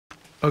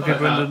Okay,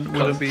 Brendan,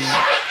 we'll be.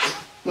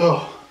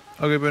 Oh.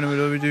 Okay, Brendan,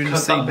 we'll be doing the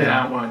scene. Cut that bit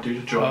out when I do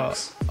the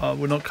drugs.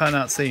 We're not cutting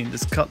out scene.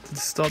 Just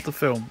start the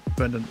film,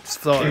 Brendan.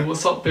 Start. Hey,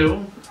 what's up,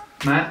 Bill,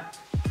 Matt,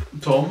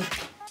 Tom,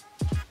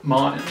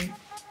 Martin,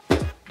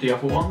 the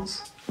other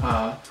ones?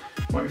 Might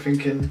be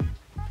thinking,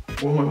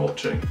 what am I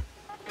watching?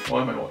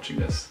 Why am I watching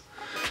this?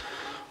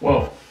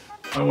 Well,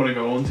 I want to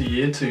go on to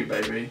year 2,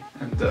 baby,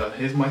 and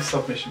here's my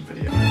submission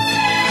video.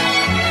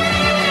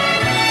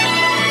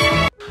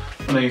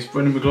 My name's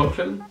Brendan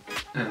McLaughlin,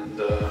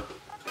 and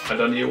I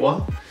done year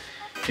 1.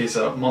 Here's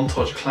a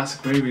montage of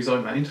classic movies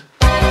I made.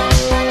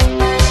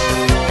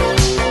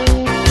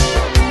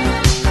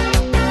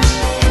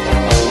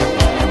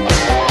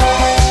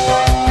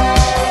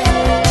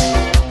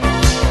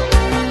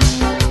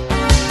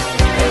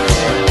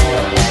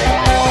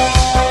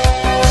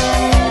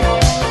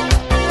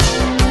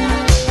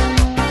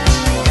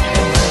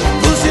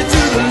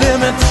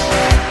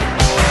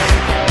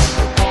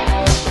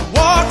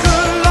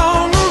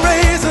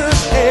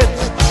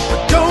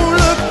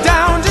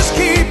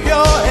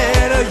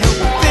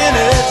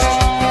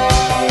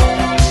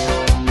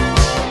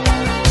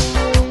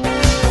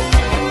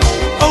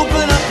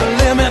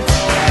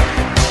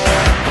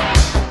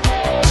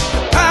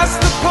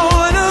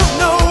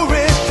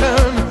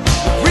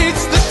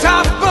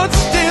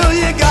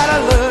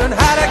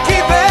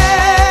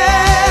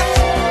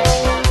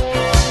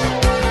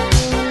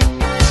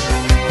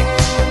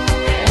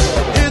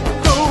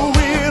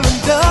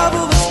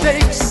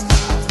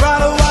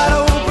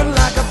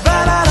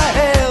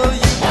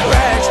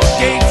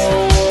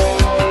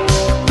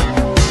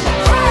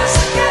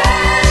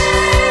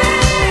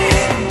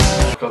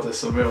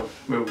 Some real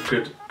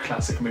good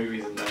classic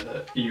movies in there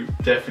that you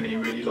definitely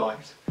really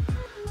liked.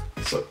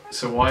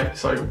 So why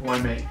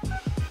me?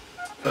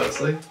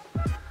 Firstly,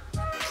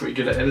 pretty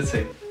good at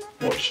editing.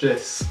 Watch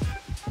this.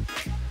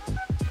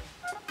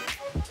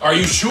 Are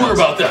you sure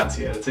about that?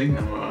 Fancy editing,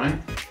 am I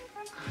right?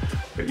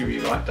 But you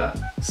really like that.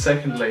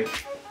 Secondly,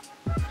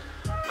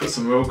 got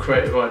some real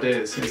creative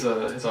ideas. Here's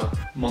a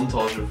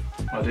montage of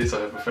ideas I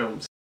have for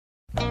films.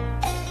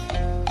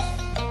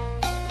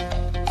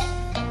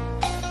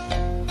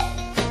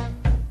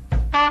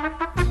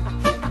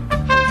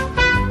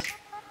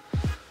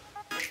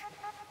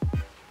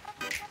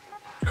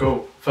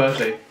 Cool.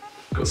 Thirdly,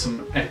 got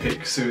some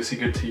epic seriously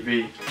good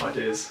TV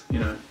ideas. You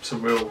know,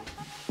 some real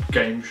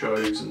game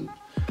shows and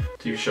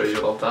TV shows.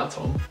 You'll love that,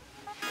 Tom.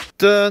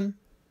 Dun,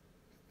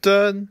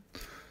 dun,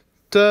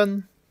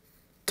 dun,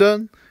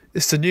 dun.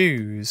 It's the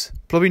news.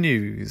 Blobby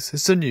News.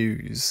 It's the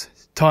news.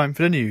 Time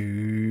for the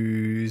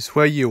news.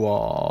 Where you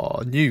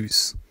are.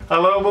 News.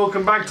 Hello and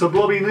welcome back to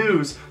Blobby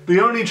News,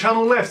 the only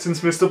channel left since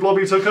Mr.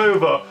 Blobby took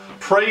over.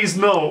 Praise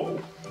Noel.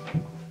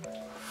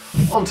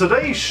 On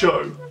today's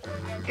show,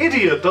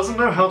 idiot doesn't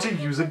know how to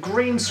use a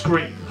green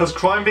screen. Has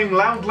crime been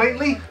loud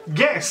lately?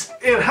 Yes,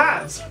 it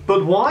has.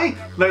 But why?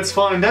 Let's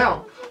find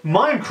out.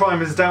 Mime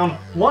crime is down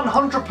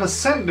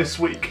 100% this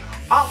week,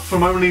 up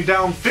from only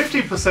down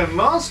 50%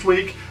 last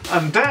week,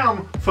 and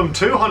down from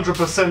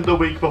 200% the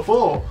week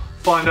before.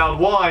 Find out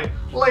why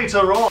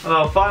later on. And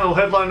our final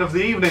headline of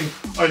the evening,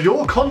 are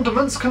your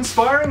condiments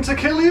conspiring to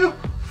kill you?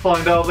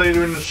 Find out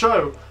later in the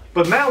show.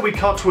 But now we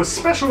cut to a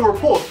special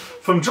report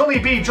from Johnny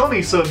B.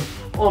 Johnnyson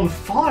on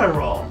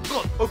firearms.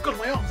 Oh god,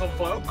 my arm's on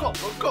fire.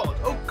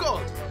 Oh god.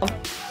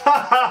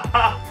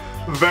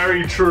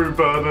 Very true,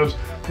 Bernard.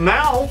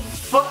 Now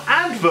for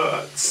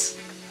adverts.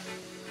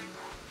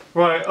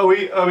 Right, are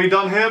we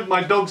done here?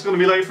 My dog's gonna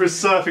be late for his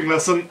surfing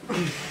lesson.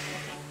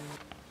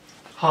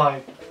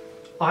 Hi,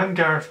 I'm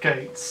Gareth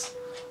Gates,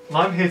 and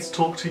I'm here to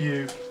talk to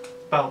you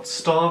about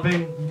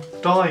starving,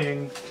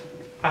 dying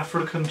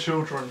African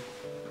children.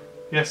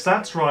 Yes,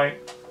 that's right,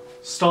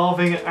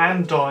 starving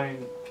and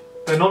dying.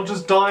 They're not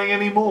just dying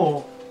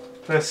anymore,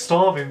 they're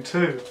starving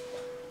too.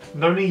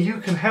 And only you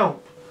can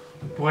help.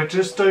 We're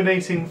just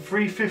donating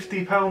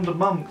 £350 a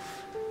month.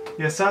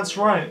 Yes, that's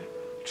right,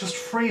 just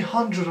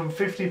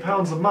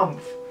 £350 a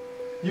month.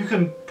 You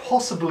can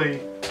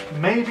possibly,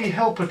 maybe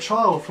help a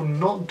child from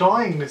not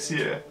dying this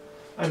year,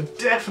 and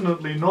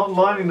definitely not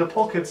lining the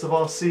pockets of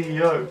our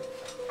CEO.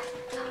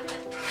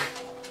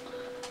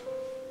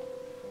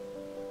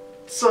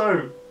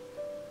 So,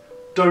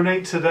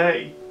 donate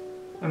today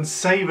and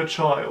save a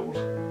child.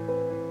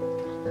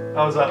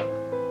 How was that?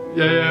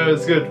 Yeah,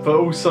 it's good, but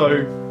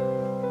also...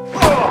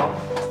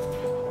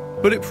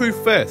 Bulletproof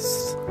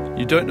vests.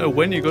 You don't know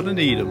when you're gonna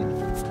need them.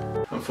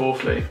 And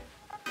fourthly,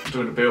 I'm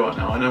doing a bill right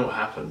now. I know what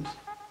happened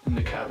in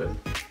the cabin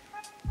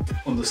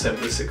on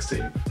December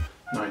 16th,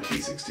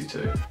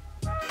 1962.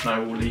 And I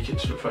will leak it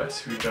to the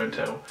press if I don't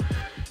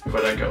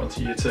get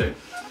onto year 2.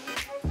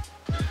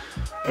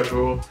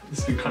 Overall,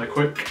 it's been kind of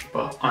quick,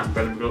 but I'm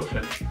Brendan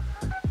McLaughlin,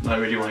 and I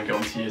really want to get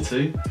onto year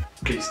 2.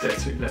 Please dare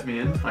to let me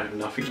in. I have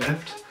nothing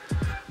left.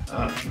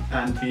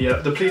 And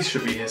the police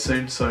should be here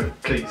soon, so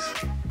please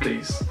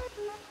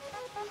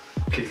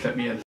let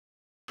me in.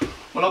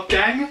 What up,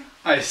 gang?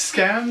 I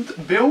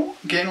scammed Bill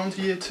getting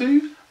onto year 2.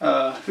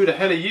 Who the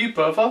hell are you,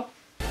 brother?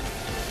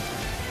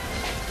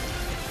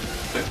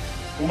 It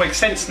all makes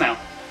sense now.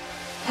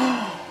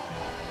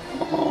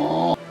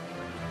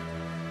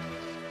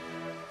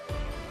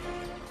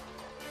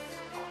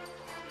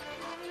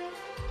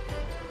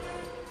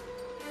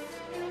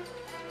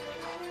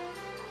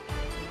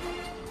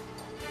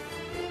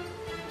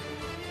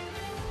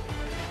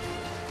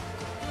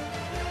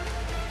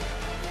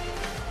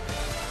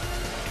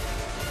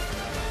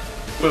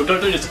 Will,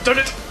 don't do this. Don't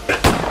do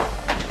it.